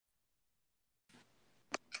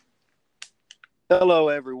Hello,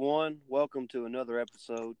 everyone. Welcome to another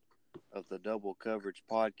episode of the Double Coverage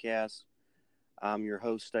Podcast. I'm your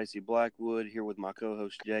host, Stacy Blackwood, here with my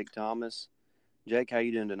co-host, Jake Thomas. Jake, how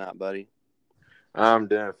you doing tonight, buddy? I'm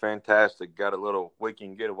doing fantastic. Got a little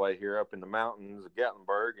weekend getaway here up in the mountains of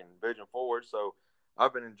Gatlinburg and Vision Forge, so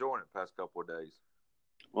I've been enjoying it the past couple of days.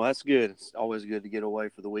 Well, that's good. It's always good to get away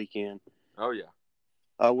for the weekend. Oh,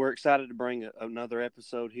 yeah. We're excited to bring another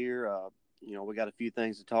episode here. We got a few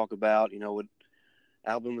things to talk about.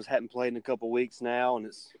 Alabama's hadn't played in a couple weeks now,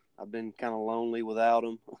 and I've been kind of lonely without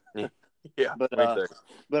them. Yeah, But me too.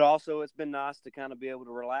 but also it's been nice to kind of be able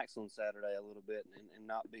to relax on Saturday a little bit and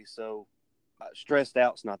not be so stressed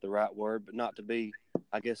out's not the right word, but not to be,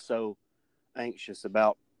 I guess, so anxious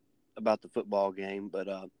about the football game. But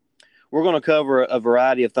we're going to cover a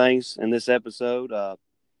variety of things in this episode.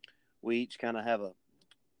 We each kind of have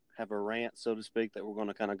a rant, so to speak, that we're going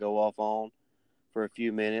to kind of go off on for a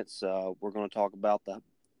few minutes. We're going to talk about the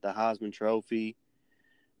Heisman Trophy.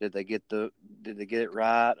 Did they get it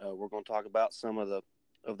right? We're going to talk about some of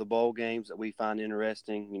the bowl games that we find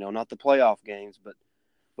interesting. Not the playoff games, but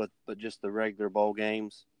just the regular bowl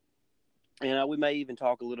games. And we may even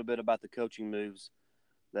talk a little bit about the coaching moves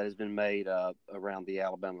that has been made around the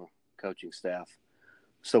Alabama coaching staff.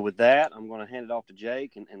 So with that, I'm going to hand it off to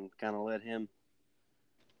Jake and kind of let him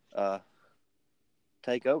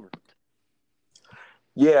take over.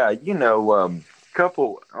 Yeah,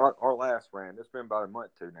 our last rant, it's been about a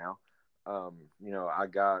month or two now.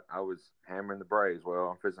 I was hammering the Braves. Well,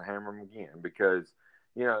 I'm fixing to hammer them again because,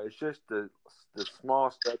 it's just the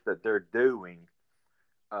small stuff that they're doing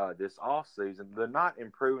this off season. They're not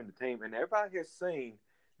improving the team, and everybody has seen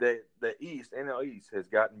that the NL East has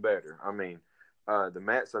gotten better. I mean, the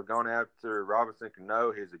Mets have gone after Robinson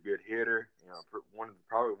Cano. He's a good hitter.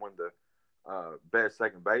 Probably one of the best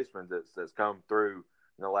second basemen that's come through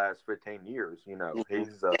in the last 15 years. He's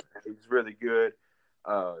really good.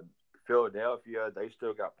 Philadelphia, they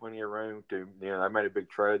still got plenty of room to. They made a big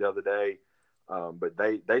trade the other day, but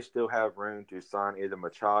they still have room to sign either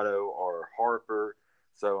Machado or Harper.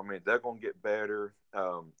 So I mean, they're going to get better.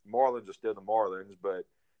 Marlins are still the Marlins, but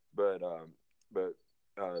the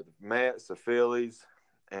Mets, the Phillies,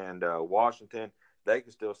 and Washington, they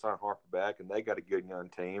can still sign Harper back, and they got a good young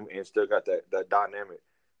team, and still got that dynamic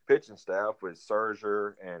pitching staff with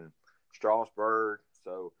Scherzer and Strasburg.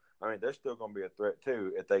 So I mean, they're still going to be a threat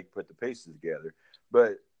too if they put the pieces together.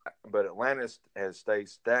 But Atlanta has stayed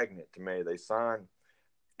stagnant to me. They signed,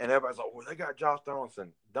 and everybody's like, "Well, they got Josh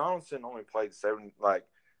Donaldson." Donaldson only played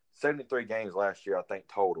 73 games last year, I think,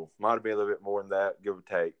 total. Might have been a little bit more than that, give or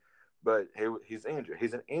take. But he's injured.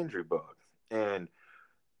 He's an injury bug, and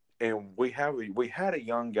we had a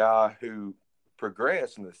young guy who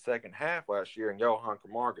progressed in the second half last year in Johan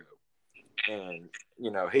Camargo, and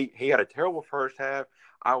he had a terrible first half.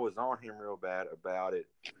 I was on him real bad about it,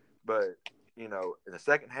 but in the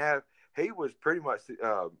second half he was pretty much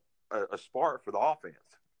a spark for the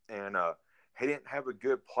offense, and he didn't have a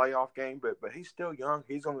good playoff game, but he's still young.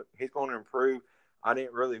 He's going to improve. I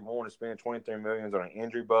didn't really want to spend $23 million on an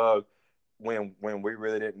injury bug when we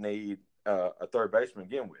really didn't need a third baseman to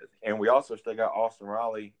begin with, and we also still got Austin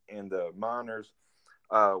Riley in the minors.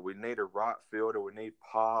 We need a right fielder. We need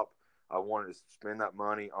pop. I wanted to spend that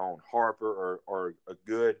money on Harper or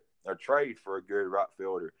a trade for a good right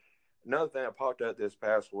fielder. Another thing that popped up this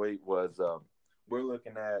past week was we're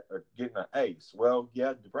looking at getting an ace. Well,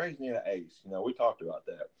 yeah, the Braves need an ace. We talked about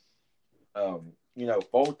that.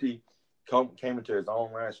 Folty came into his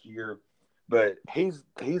own last year, but he's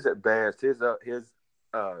at best. His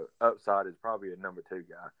upside is probably a number 2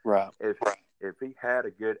 guy. Right. If he had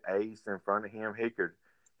a good ace in front of him, he could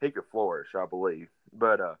flourish, I believe.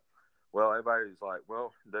 But well, everybody's like,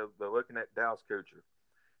 well, they're looking at Dallas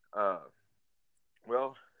Kuchar.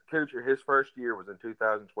 Well, Kuchar, his first year was in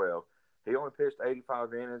 2012. He only pitched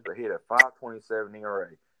 85 innings, but he had a 5.27 ERA.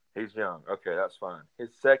 He's young. Okay, that's fine. His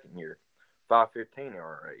second year, 5.15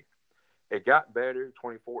 ERA. It got better.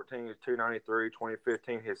 2014 is 293.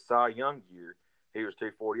 2015, his Cy Young year, he was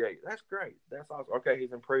 248. That's great. That's awesome. Okay,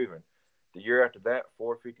 he's improving. The year after that,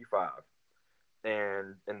 455.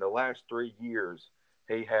 And in the last 3 years,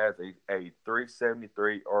 he has a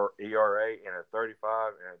 373 ERA and a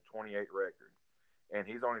 35 and a 28 record. And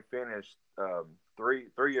he's only finished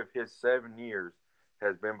three of his 7 years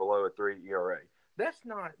has been below a 3 ERA. That's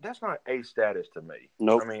not A status to me.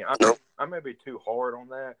 Nope. I mean, I may be too hard on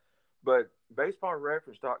that, but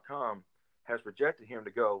BaseballReference.com has projected him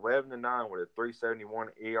to go 11-9 with a 3.71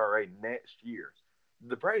 ERA next year.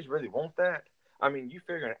 The Braves really want that. I mean, you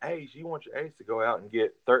figure an ace, you want your ace to go out and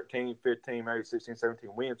get 13, 15, maybe 16, 17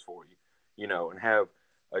 wins for you, and have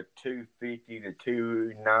a 250 to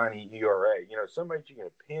 290 ERA. Somebody you can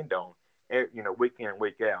depend on, week in and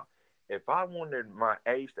week out. If I wanted my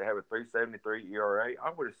ace to have a 373 ERA,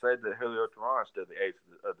 I would have said that Julio Teheran is still the ace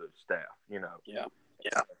of the staff. Yeah.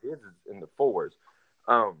 His is in the fours.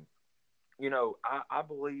 I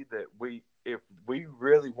believe that if we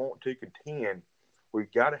really want to contend,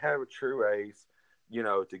 we've got to have a true ace.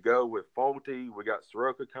 To go with Folty, we got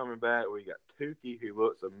Soroka coming back. We got Tukey, who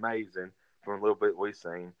looks amazing from a little bit we've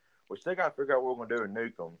seen. We still got to figure out what we're going to do with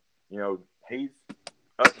Newcomb. He's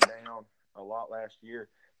up and down a lot last year.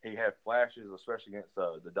 He had flashes, especially against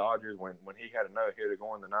the Dodgers when he had another hitter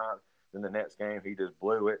going the ninth. Then the next game, he just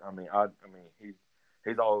blew it.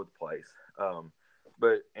 He's all over the place. And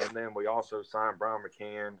then we also signed Brian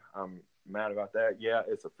McCann. I'm mad about that. Yeah,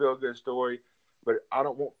 it's a feel-good story, but I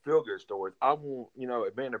don't want feel-good stories. I want,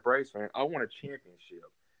 being a Braves fan, I want a championship.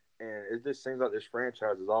 And it just seems like this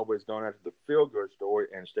franchise is always going after the feel-good story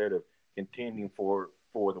instead of contending for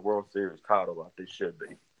the World Series title like they should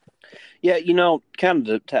be. Yeah, kind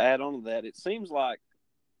of to add on to that, it seems like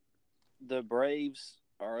the Braves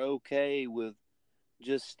are okay with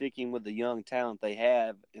just sticking with the young talent they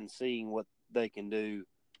have and seeing what they can do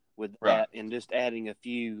with that and just adding a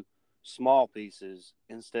few small pieces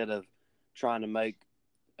instead of trying to make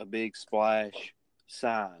a big splash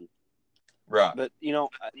sign. Right. But,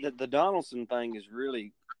 the Donaldson thing is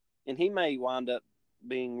really – and he may wind up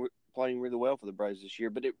playing really well for the Braves this year.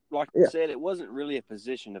 But like you said, it wasn't really a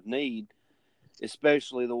position of need,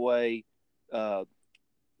 especially the way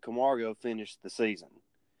Camargo finished the season.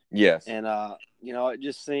 Yes. And,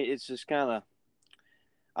 it's just kind of,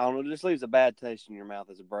 I don't know, it just leaves a bad taste in your mouth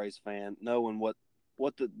as a Braves fan, knowing what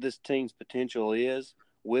this team's potential is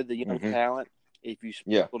with the young talent. If you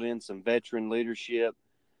sprinkled in some veteran leadership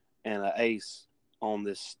and an ace on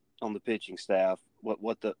the pitching staff,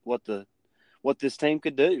 what this team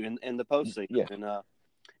could do in the postseason. Yeah.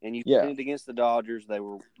 And you did it against the Dodgers. They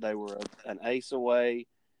were an ace away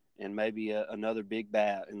and maybe another big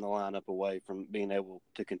bat in the lineup away from being able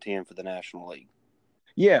to contend for the National League.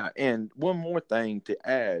 Yeah, and one more thing to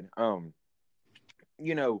add, I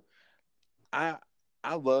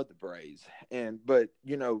love the Braves, but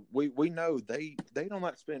we know they don't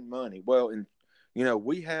like to spend money. Well, and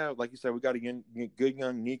we have, like you said, we got a good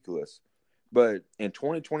young Nicholas, but in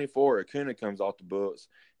 2024, Acuna comes off the books,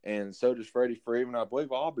 and so does Freddie Freeman. I believe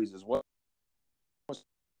Albies as well.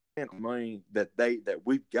 Money that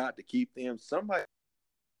we've got to keep them. Somebody,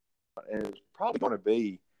 and it's probably going to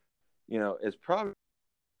be, it's probably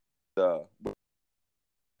but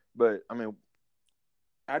I mean,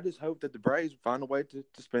 I just hope that the Braves find a way to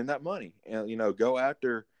spend that money and go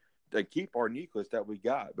after and keep our nucleus that we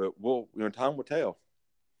got. But time will tell.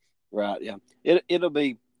 Right. Yeah. It'll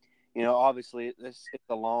be, obviously it's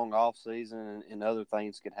a long off season and other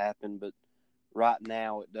things could happen, but right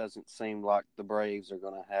now it doesn't seem like the Braves are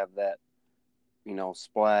going to have that,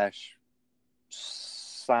 splash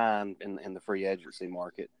sign in the free agency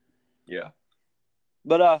market. Yeah.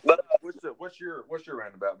 But what's your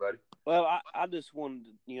roundabout, buddy? Well, I just wanted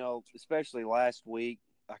to, especially last week,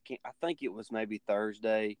 I think it was maybe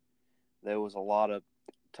Thursday, there was a lot of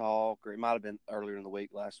talk, or it might have been earlier in the week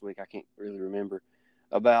last week, I can't really remember,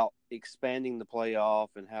 about expanding the playoff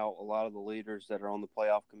and how a lot of the leaders that are on the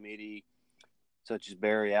playoff committee, such as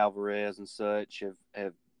Barry Alvarez and such,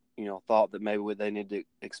 have thought that maybe they need to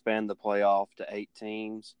expand the playoff to 8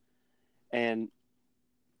 teams. And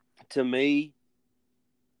to me,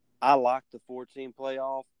 I like the 4-team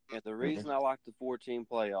playoff, and the reason I like the 4-team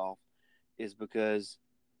playoff is because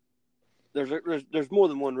there's more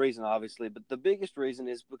than one reason, obviously, but the biggest reason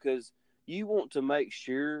is because you want to make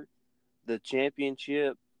sure the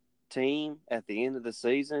championship team at the end of the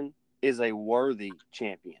season is a worthy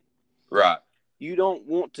champion. Right. You don't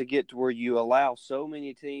want to get to where you allow so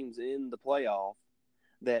many teams in the playoff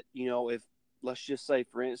that, if, let's just say,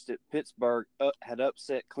 for instance, Pittsburgh had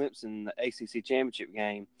upset Clemson in the ACC championship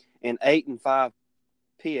game, and 8-5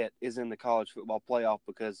 Pitt is in the college football playoff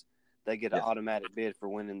because they get an automatic bid for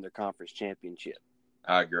winning their conference championship.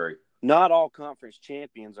 I agree. Not all conference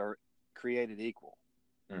champions are created equal.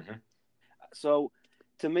 Mm-hmm. So,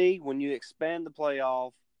 to me, when you expand the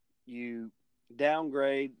playoff, you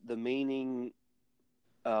downgrade the meaning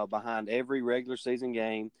behind every regular season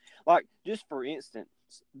game. Like, just for instance,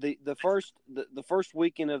 the first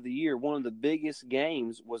weekend of the year, one of the biggest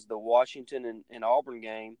games was the Washington and Auburn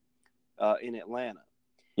game in Atlanta.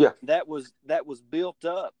 Yeah, that was built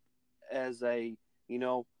up as a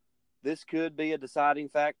this could be a deciding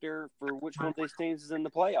factor for which one of these teams is in the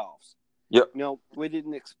playoffs. Yep. We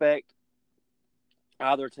didn't expect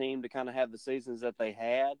either team to kind of have the seasons that they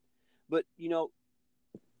had, but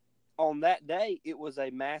on that day, it was a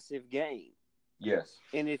massive game. Yes.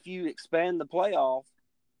 And if you expand the playoff,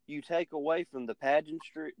 you take away from the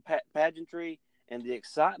pageantry and the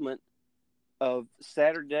excitement of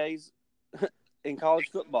Saturdays in college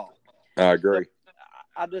football. I agree. So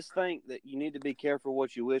I just think that you need to be careful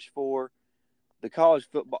what you wish for. The college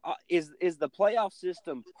football is the playoff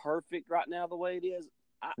system perfect right now the way it is?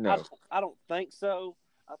 No. I don't think so.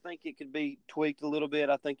 I think it could be tweaked a little bit.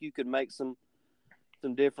 I think you could make some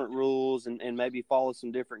different rules and maybe follow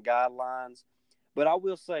some different guidelines. But I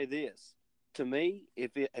will say this. To me,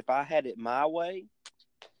 if I had it my way,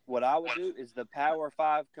 what I would do is the Power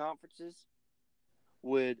 5 conferences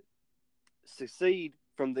would secede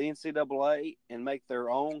from the NCAA and make their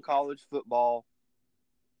own college football,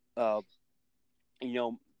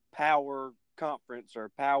 power conference or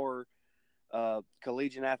power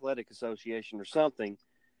collegiate athletic association or something,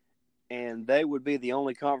 and they would be the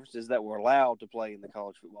only conferences that were allowed to play in the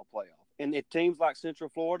college football playoff. And if teams like Central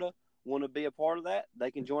Florida want to be a part of that,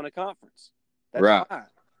 they can join a conference. That's right. Fine.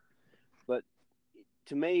 But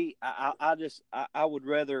to me, I would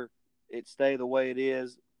rather it stay the way it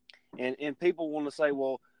is. And people want to say,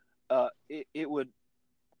 well, it would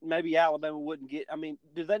maybe Alabama wouldn't get. I mean,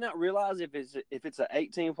 do they not realize if it's an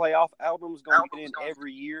 18 playoff, Alabama's going to get in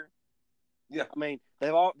every year? Yeah. I mean,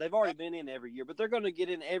 they've already been in every year, but they're going to get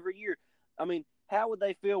in every year. I mean, how would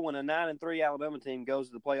they feel when a 9-3 Alabama team goes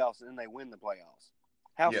to the playoffs and then they win the playoffs?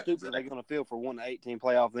 How stupid are they going to feel for 1-18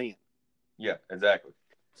 playoff then? Yeah, exactly.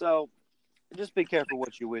 So, just be careful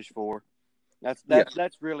what you wish for. That's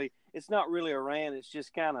really. It's not really a rant. It's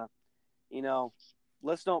just kind of,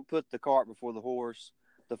 let's don't put the cart before the horse.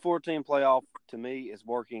 The 14 playoff to me is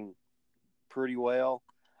working pretty well.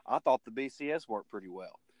 I thought the BCS worked pretty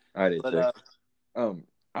well. I did too.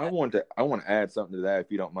 I want to add something to that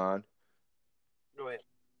if you don't mind. Go ahead.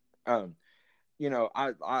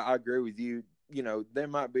 I agree with you. There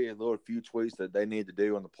might be a little few tweaks that they need to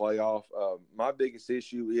do on the playoff. My biggest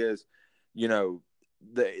issue is,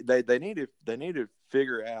 they need to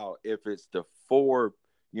figure out if it's the 4,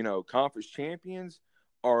 conference champions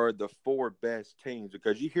or the 4 best teams,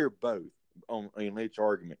 because you hear both in each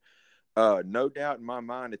argument. No doubt in my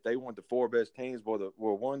mind, if they want the 4 best teams, one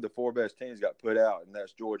of the 4 best teams got put out, and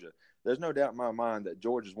that's Georgia. There's no doubt in my mind that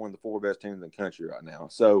Georgia's one of the 4 best teams in the country right now.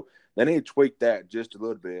 So they need to tweak that just a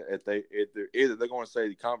little bit. If they're either they're going to say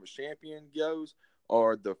the conference champion goes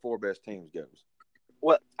or the 4 best teams goes.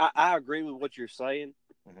 Well, I agree with what you're saying,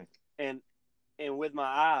 mm-hmm. and with my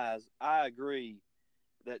eyes, I agree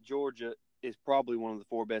that Georgia is probably one of the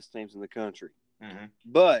 4 best teams in the country. Mm-hmm.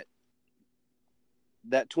 But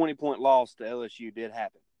that 20-point loss to LSU did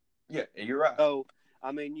happen. Yeah, you're right. So,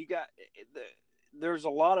 I mean, there's a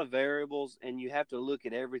lot of variables, and you have to look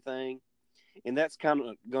at everything, and that's kind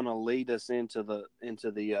of going to lead us into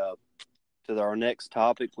our next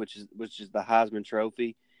topic, which is the Heisman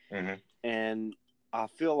Trophy. Mm-hmm. And I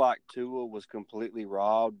feel like Tua was completely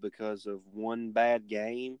robbed because of one bad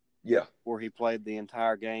game. Yeah, where he played the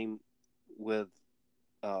entire game with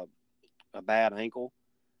a bad ankle.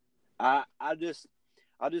 I just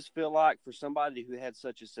feel like for somebody who had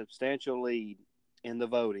such a substantial lead in the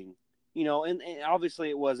voting, and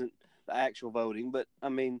obviously it wasn't the actual voting, but I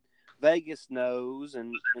mean, Vegas knows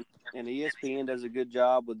and ESPN does a good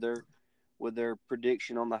job with their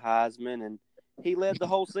prediction on the Heisman, and he led the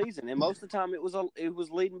whole season, and most of the time it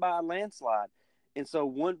was leading by a landslide, and so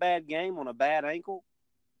one bad game on a bad ankle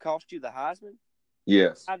cost you the Heisman.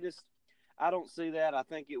 Yes. I don't see that. I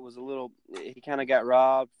think it was he kind of got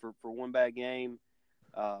robbed for one bad game.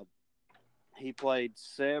 He played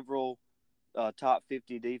several top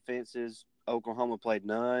 50 defenses. Oklahoma played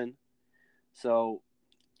none. So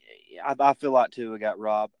I feel like Tua got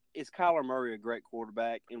robbed. Is Kyler Murray a great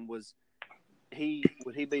quarterback? And would he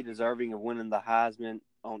be deserving of winning the Heisman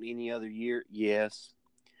on any other year? Yes.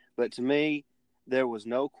 But to me, there was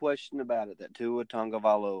no question about it that Tua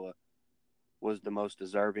Tagovailoa was the most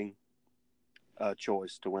deserving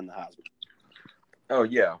choice to win the Heisman. Oh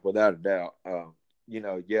yeah, without a doubt.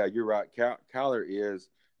 Yeah, you're right. Kyler is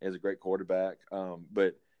a great quarterback.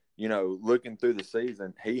 But looking through the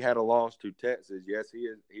season, he had a loss to Texas. Yes,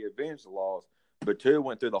 he avenged the loss, but Tua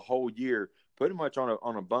went through the whole year pretty much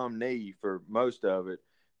on a bum knee for most of it,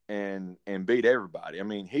 and beat everybody. I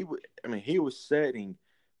mean, he was setting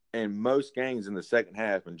in most games in the second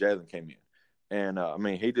half when Jalen came in. And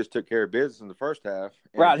he just took care of business in the first half.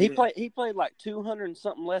 Right, he played like 200 and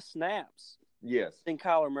something less snaps. Yes, than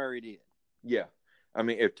Kyler Murray did. Yeah, I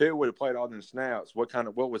mean, if Tua would have played all them snaps, what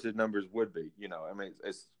was his numbers would be?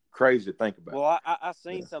 It's crazy to think about. Well, I Yeah.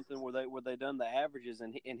 seen something where they done the averages,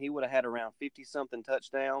 and he would have had around 50-something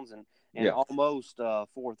touchdowns and Yeah. almost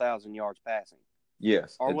 4,000 yards passing,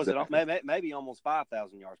 Yes, or was it exactly. maybe almost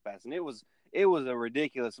 5,000 yards passing? It was a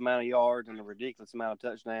ridiculous amount of yards and a ridiculous amount of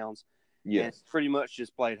touchdowns, and Yes. pretty much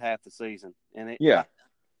just played half the season. And Yeah.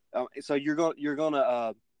 so you're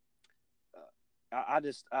gonna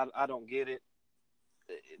I don't get it.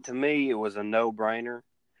 To me, it was a no brainer.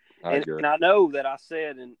 I And agree. I know that I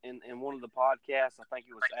said in one of the podcasts, I think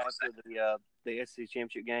it was after the SEC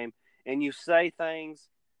championship game, and you say things,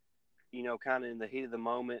 kind of in the heat of the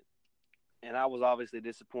moment. And I was obviously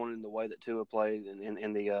disappointed in the way that Tua played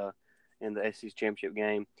in the SEC championship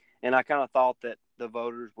game. And I kind of thought that the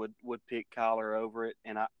voters would pick Kyler over it.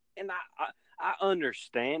 And I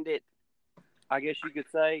understand it, I guess you could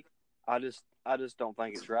say. I just don't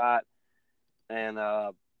think it's right. And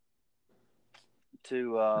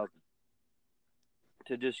to uh,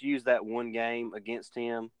 to just use that one game against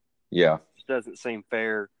him Yeah. just doesn't seem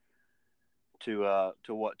fair to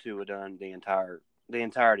what Tua done the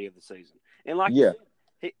entirety of the season. And like you Yeah.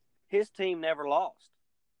 said, his team never lost.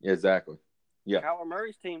 Exactly. Yeah. Kyler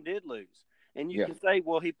Murray's team did lose, and you Yeah. can say,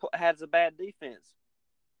 well, he has a bad defense.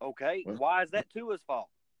 Okay, Well, why is that Tua's fault?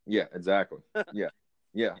 yeah. Exactly. Yeah.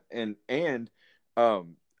 Yeah. And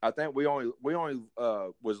I think we only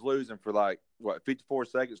was losing for like what 54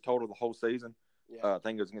 seconds total the whole season. Yeah, I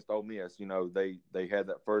think it was against Ole Miss. They had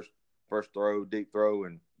that first throw, deep throw,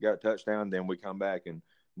 and got a touchdown. Then we come back and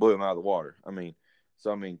blew him out of the water.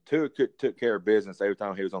 Tua took care of business every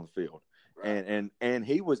time he was on the field. right. And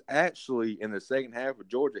he was actually in the second half of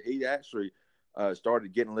Georgia. He actually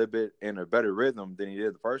started getting a little bit in a better rhythm than he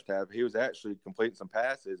did the first half. He was actually completing some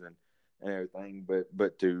passes and everything.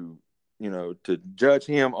 But to judge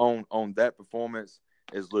him on that performance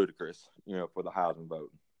is ludicrous. For the Heisman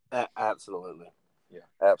vote. Absolutely, Yeah.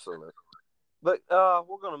 absolutely. But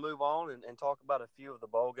we're going to move on and talk about a few of the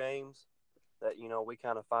bowl games that we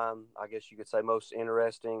kind of find, I guess you could say, most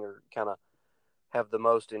interesting, or kind of have the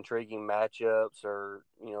most intriguing matchups, or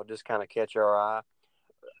just kind of catch our eye.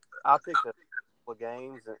 I picked a couple of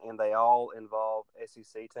games, and they all involve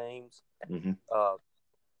SEC teams. Mm-hmm.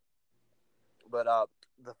 But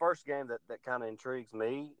the first game that kind of intrigues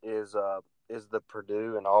me is the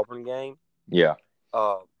Purdue and Auburn game. Yeah.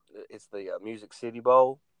 Uh, it's the Music City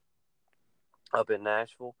Bowl up in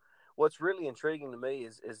Nashville. What's really intriguing to me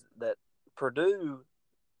is that Purdue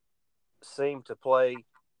seemed to play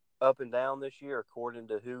up and down this year according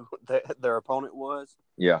to who their opponent was.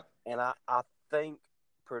 Yeah. And I think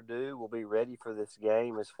Purdue will be ready for this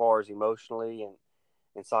game as far as emotionally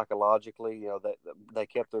and psychologically. That they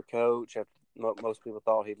kept their coach. Most people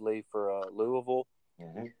thought he'd leave for Louisville.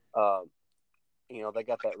 Mm-hmm. They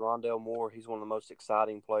got that Rondell Moore. He's one of the most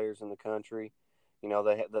exciting players in the country. They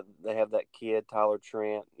have that kid Tyler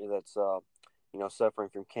Trent that's suffering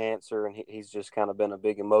from cancer, and he's just kind of been a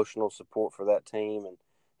big emotional support for that team, and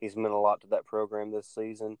he's meant a lot to that program this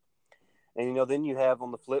season. And then you have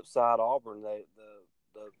on the flip side Auburn, the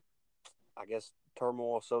I guess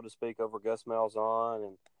turmoil, so to speak, over Gus Malzahn,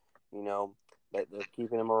 and they're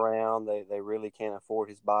keeping him around. They really can't afford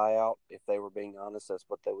his buyout. If they were being honest, that's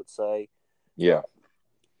what they would say. Yeah.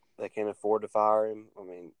 They can't afford to fire him. I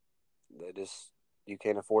mean, you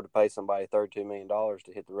can't afford to pay somebody $32 million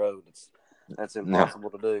to hit the road. That's impossible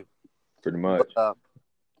to do. Pretty much. But,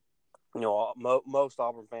 most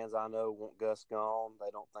Auburn fans I know want Gus gone.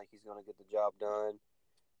 They don't think he's going to get the job done.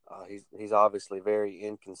 He's obviously very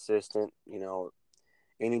inconsistent.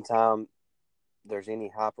 Anytime there's any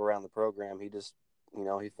hype around the program, he just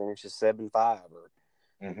he finishes 7-5 or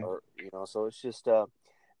so it's just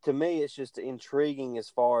to me it's just intriguing as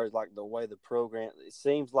far as like the way the program. It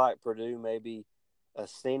seems like Purdue may be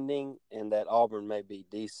ascending and that Auburn may be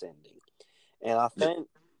descending, and I think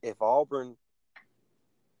if Auburn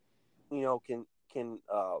can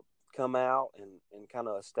come out and kind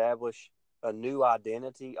of establish a new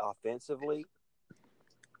identity offensively.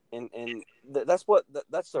 And that's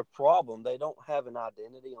their problem. They don't have an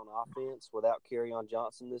identity on offense without Kerryon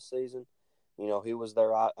Johnson this season. He was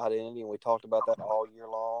their identity, and we talked about that all year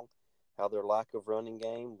long, how their lack of running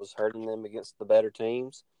game was hurting them against the better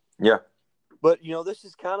teams. Yeah. But, this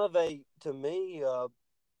is kind of to me,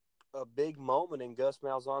 a big moment in Gus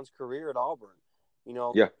Malzahn's career at Auburn.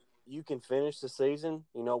 Yeah. You can finish the season,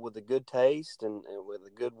 with a good taste and with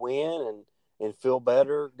a good win and feel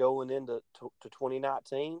better going into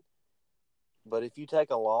 2019. But if you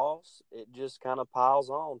take a loss, it just kind of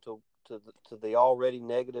piles on to the already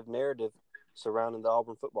negative narrative surrounding the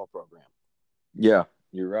Auburn football program. Yeah,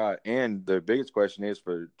 you're right. And the biggest question is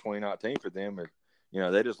for 2019 for them is,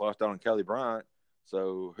 they just lost out on Kelly Bryant,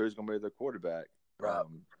 So who's going to be their quarterback? Right.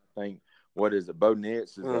 I think what is it? Bo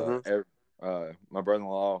Nix is Mm-hmm. my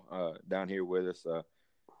brother-in-law down here with us.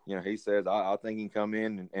 He says I think he can come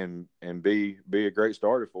in and be a great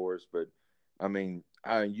starter for us. But I mean,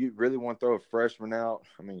 you really want to throw a freshman out?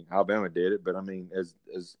 I mean, Alabama did it, but I mean, as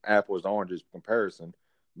apples to oranges comparison.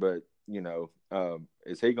 But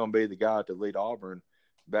is he going to be the guy to lead Auburn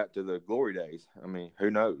back to the glory days? I mean, who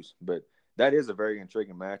knows? But that is a very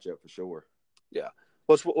intriguing matchup for sure. Yeah.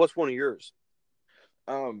 What's one of yours?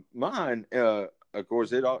 Mine, of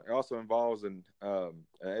course, it also involves an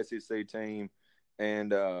SEC team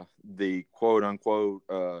and the quote unquote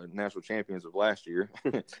national champions of last year.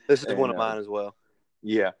 This is one and of mine as well.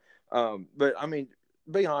 yeah, but I mean,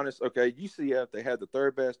 be honest. Okay, UCF, they had the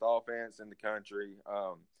third best offense in the country.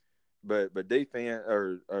 But defense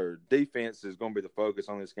is going to be the focus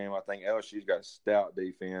on this game. I think LSU's got a stout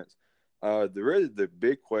defense. The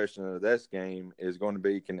big question of this game is going to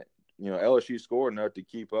be, can LSU score enough to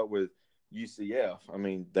keep up with UCF? I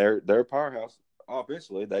mean, they're a powerhouse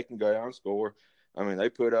offensively. They can go down and score. I mean, I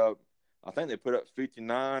think they put up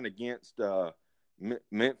 59 against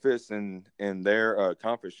Memphis in their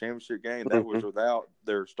conference championship game. That was without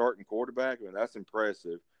their starting quarterback. I mean, that's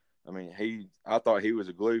impressive. I mean, I thought he was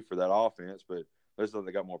a glue for that offense, but looks like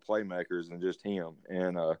they got more playmakers than just him.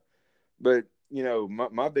 And but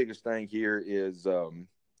my biggest thing here is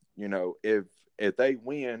if they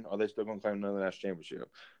win, are they still going to claim another national championship?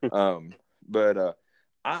 But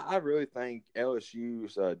I really think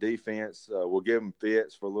LSU's defense will give them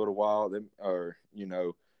fits for a little while.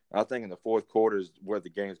 I think in the fourth quarter is where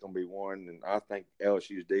the game's going to be won, and I think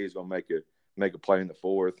LSU's D is going to make a play in the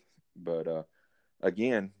fourth. But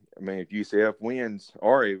again, I mean, if UCF wins,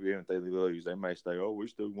 or even if they lose, they may say, "Oh, we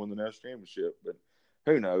still won the national championship." But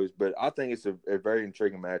who knows? But I think it's a very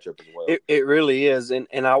intriguing matchup as well. It really is, and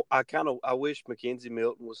I wish McKenzie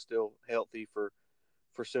Milton was still healthy for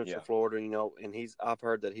Central Florida. And I've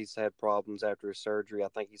heard that he's had problems after his surgery. I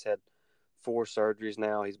think he's had 4 surgeries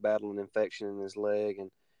now. He's battling an infection in his leg,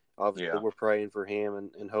 and obviously we're praying for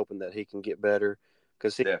him and hoping that he can get better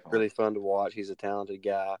because he's really fun to watch. He's a talented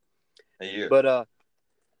guy. Yeah.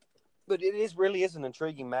 But it really is an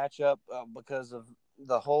intriguing matchup because of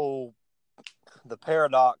the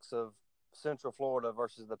paradox of Central Florida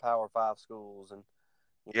versus the Power 5 schools, and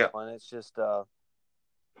and it's just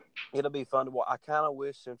it'll be fun to watch. I kind of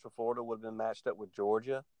wish Central Florida would have been matched up with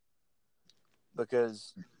Georgia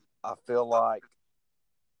because I feel like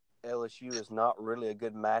LSU is not really a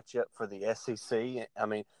good matchup for the SEC. I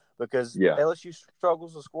mean, because LSU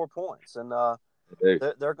struggles to score points, and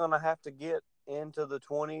they're going to have to get into the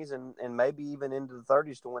 20s and maybe even into the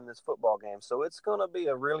 30s to win this football game. So it's going to be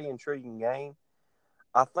a really intriguing game.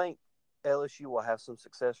 I think LSU will have some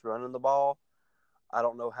success running the ball. I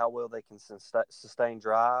don't know how well they can sustain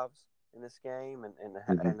drives in this game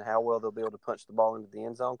and how well they'll be able to punch the ball into the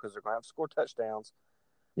end zone because they're going to have to score touchdowns.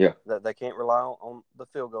 Yeah. That they can't rely on the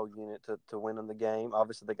field goal unit to win in the game.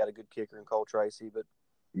 Obviously, they got a good kicker in Cole Tracy, but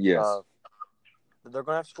they're going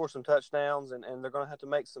to have to score some touchdowns and they're going to have to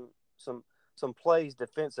make some plays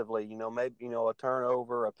defensively. Maybe a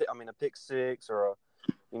turnover, a pick six, or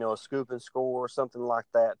a scoop and score, or something like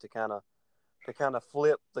that to kind of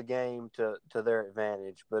flip the game to their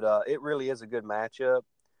advantage. But it really is a good matchup.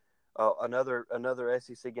 Another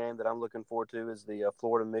SEC game that I'm looking forward to is the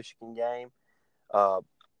Florida-Michigan game.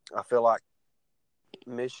 I feel like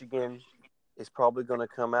Michigan is probably going to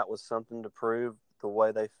come out with something to prove the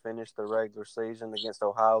way they finished the regular season against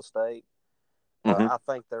Ohio State. I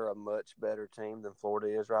think they're a much better team than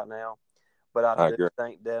Florida is right now. But I do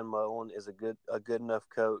think Dan Mullen is a good enough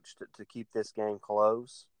coach to keep this game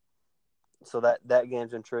close. So that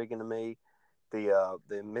game's intriguing to me. The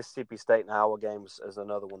Mississippi State and Iowa game is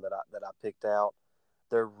another one that I picked out.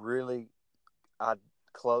 They're really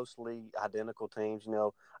closely identical teams.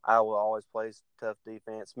 Iowa always plays tough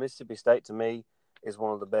defense. Mississippi State, to me, is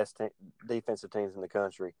one of the best defensive teams in the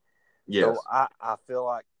country. Yes. So I feel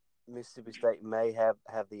like Mississippi State may have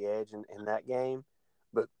the edge in that game,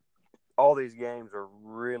 but all these games are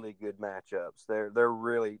really good matchups. They're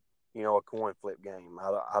really a coin flip game.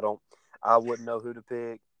 I wouldn't know who to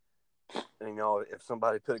pick. If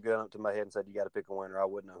somebody put a gun up to my head and said you got to pick a winner, I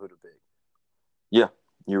wouldn't know who to pick. Yeah,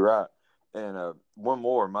 you're right. And one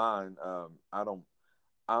more of mine.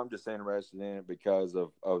 I'm just interested in it because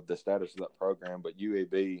of the status of that program. But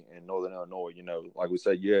UAB in Northern Illinois, like we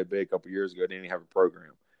said, UAB a couple of years ago didn't even have a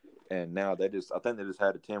program, and now I think they just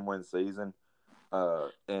had a 10-win season.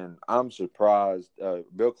 And I'm surprised.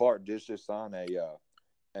 Bill Clark just signed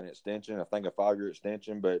an extension. I think a 5-year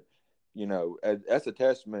extension, but that's a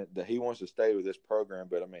testament that he wants to stay with this program.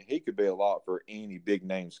 But I mean, he could be a lot for any big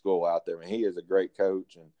name school out there. I mean, he is a great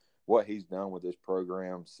coach, and what he's done with this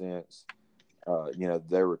program since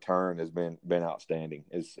their return has been outstanding.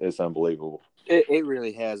 It's unbelievable. It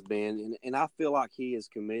really has been, and I feel like he is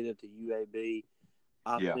committed to UAB.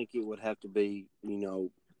 I think it would have to be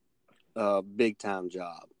a big time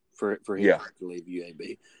job for him to leave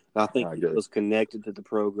UAB. I think he was connected to the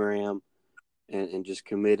program and just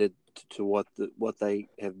committed to what they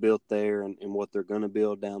have built there and what they're going to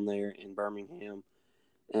build down there in Birmingham.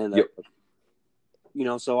 And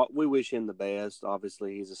so we wish him the best.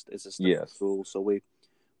 Obviously, it's a state school, so we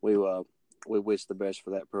wish the best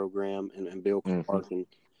for that program and Bill Clark,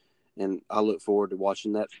 and I look forward to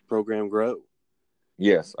watching that program grow.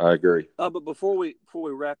 Yes, I agree. But before we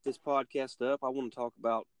wrap this podcast up, I want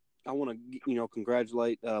to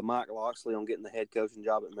congratulate Mike Loxley on getting the head coaching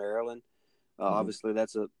job at Maryland. Obviously,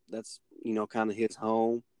 that's kind of his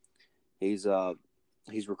home. He's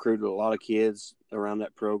recruited a lot of kids around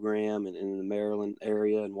that program and in the Maryland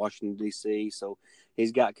area and Washington D.C. So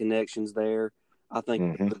he's got connections there. I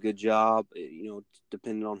think he does a good job.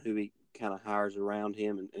 Depending on who he kind of hires around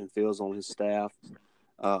him and fills on his staff.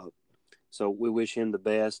 So we wish him the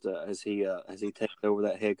best as he takes over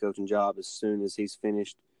that head coaching job as soon as he's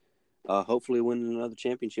finished. Hopefully, winning another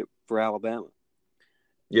championship for Alabama.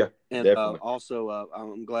 Yeah, and definitely. Also,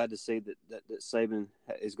 I'm glad to see that Saban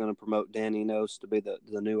is going to promote Dan Enos to be the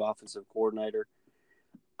new offensive coordinator.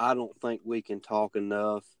 I don't think we can talk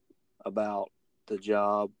enough about the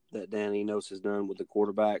job that Dan Enos has done with the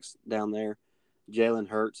quarterbacks down there. Jalen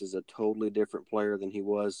Hurts is a totally different player than he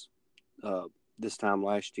was this time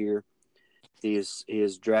last year. He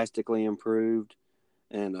is drastically improved,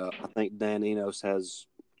 and I think Dan Enos has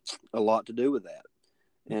a lot to do with that.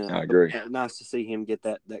 And I agree. Nice to see him get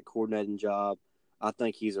that coordinating job. I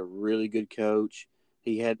think he's a really good coach.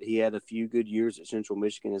 He had a few good years at Central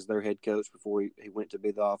Michigan as their head coach before he went to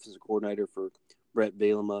be the offensive coordinator for Brett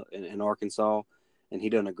Bielema in Arkansas, and he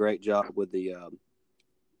done a great job with the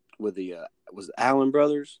was it Allen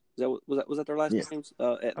brothers? Was that their last names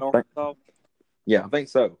at Arkansas? Yeah, I think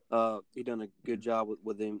so. He done a good job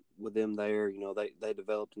with them there. They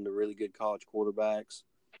developed into really good college quarterbacks.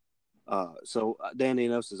 So Dan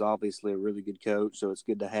Enos is obviously a really good coach, so it's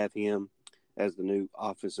good to have him as the new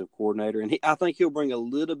offensive coordinator. And I think he'll bring a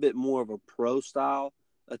little bit more of a pro-style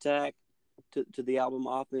attack to the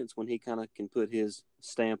Alabama offense when he kind of can put his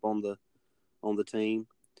stamp on the team.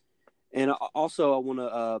 And also, I want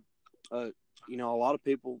to, a lot of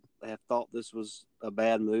people have thought this was a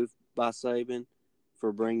bad move by Saban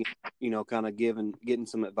for bringing, kind of getting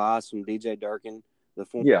some advice from DJ Durkin, the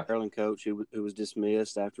former Maryland coach who was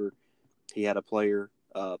dismissed after he had a player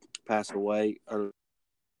pass away.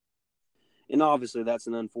 And obviously that's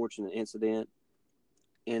an unfortunate incident.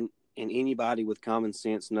 And anybody with common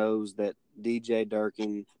sense knows that DJ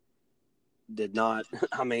Durkin did not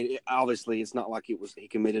 – I mean, obviously it's not like he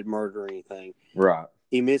committed murder or anything. Right.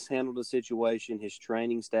 He mishandled the situation. His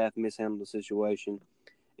training staff mishandled the situation.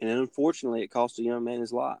 And unfortunately, it cost a young man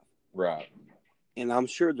his life. Right. And I'm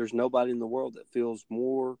sure there's nobody in the world that feels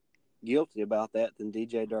more guilty about that than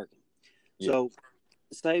DJ Durkin. Yeah. So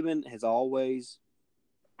Saban has always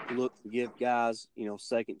looked to give guys,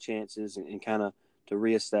 second chances and kind of to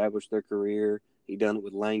reestablish their career. He done it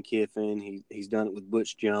with Lane Kiffin. He's done it with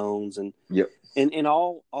Butch Jones. And and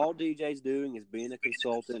all DJ's doing is being a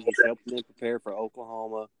consultant. He's helping them prepare for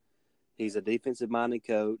Oklahoma. He's a defensive-minded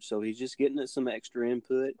coach, so he's just getting some extra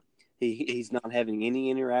input. He's not having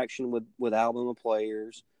any interaction with Alabama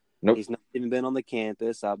players. Nope. He's not even been on the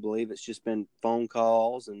campus. I believe it's just been phone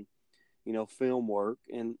calls and, film work,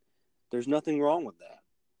 and there's nothing wrong with that.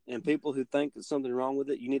 And people who think there's something wrong with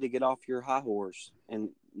it, you need to get off your high horse and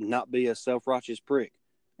not be a self-righteous prick.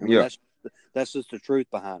 I mean, that's just the truth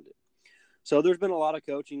behind it. So there's been a lot of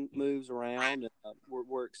coaching moves around, and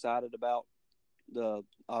we're excited about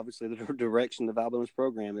obviously the direction of Alabama's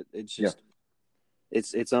program. It's just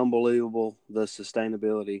it's unbelievable the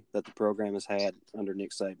sustainability that the program has had under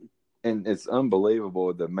Nick Saban. And it's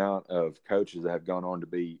unbelievable the amount of coaches that have gone on to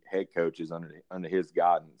be head coaches under his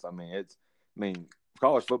guidance. I mean,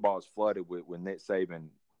 college football is flooded with Nick Saban,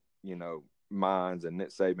 minds and Nick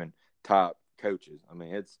Saban type coaches. I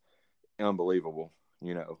mean, it's unbelievable,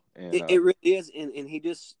 And it really is,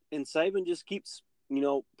 and Saban just keeps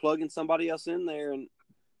plugging somebody else in there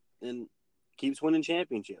and keeps winning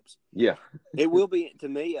championships. Yeah. It will be, to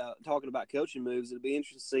me, talking about coaching moves, it'll be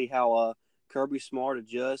interesting to see how Kirby Smart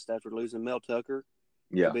adjusts after losing Mel Tucker.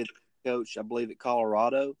 Yeah. To be the coach, I believe, at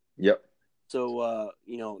Colorado. Yep. So,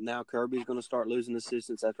 now Kirby's going to start losing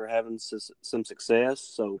assistants after having some success.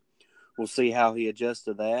 So we'll see how he adjusts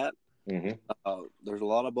to that. Mm-hmm. There's a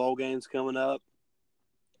lot of bowl games coming up.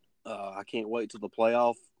 I can't wait till the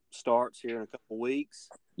playoff starts here in a couple weeks.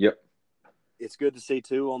 Yep. It's good to see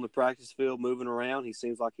Tua on the practice field moving around. He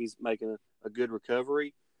seems like he's making a good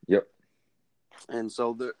recovery. Yep. And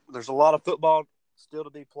so there's a lot of football still to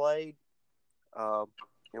be played. And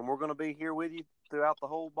we're going to be here with you throughout the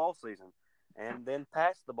whole bowl season. And then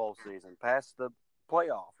past the bowl season, past the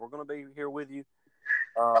playoff. We're going to be here with you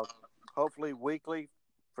hopefully weekly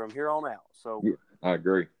from here on out. So yeah, I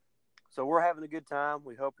agree. So we're having a good time.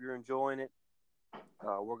 We hope you're enjoying it.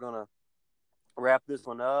 We're going to wrap this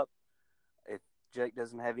one up. If Jake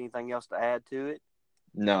doesn't have anything else to add to it.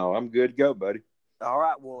 No, I'm good to go, buddy. All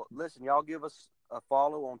right. Well, listen, y'all give us a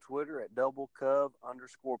follow on Twitter at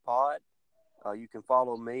 @DoubleCub_pod. You can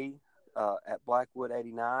follow me at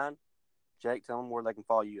Blackwood89. Jake, tell them where they can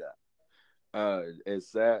follow you at.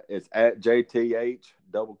 It's at JTH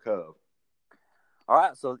Double Cub. All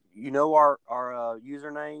right, so you know our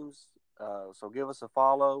usernames, so give us a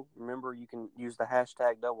follow. Remember, you can use the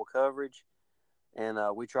hashtag double coverage, and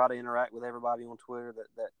we try to interact with everybody on Twitter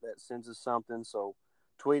that sends us something. So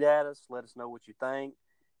tweet at us, let us know what you think.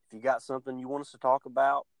 If you got something you want us to talk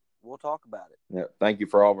about, we'll talk about it. Yeah, thank you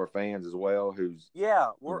for all of our fans as well.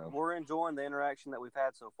 We're enjoying the interaction that we've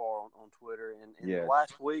had so far on Twitter, and yes. the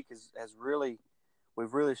last week has really.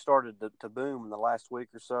 We've really started to boom in the last week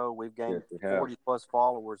or so. We've gained 40-plus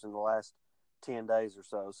followers in the last 10 days or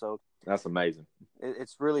so. So that's amazing.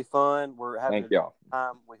 It's really fun. We're having a good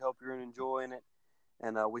time. We hope you're enjoying it.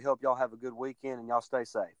 And we hope y'all have a good weekend and y'all stay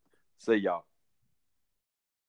safe. See y'all.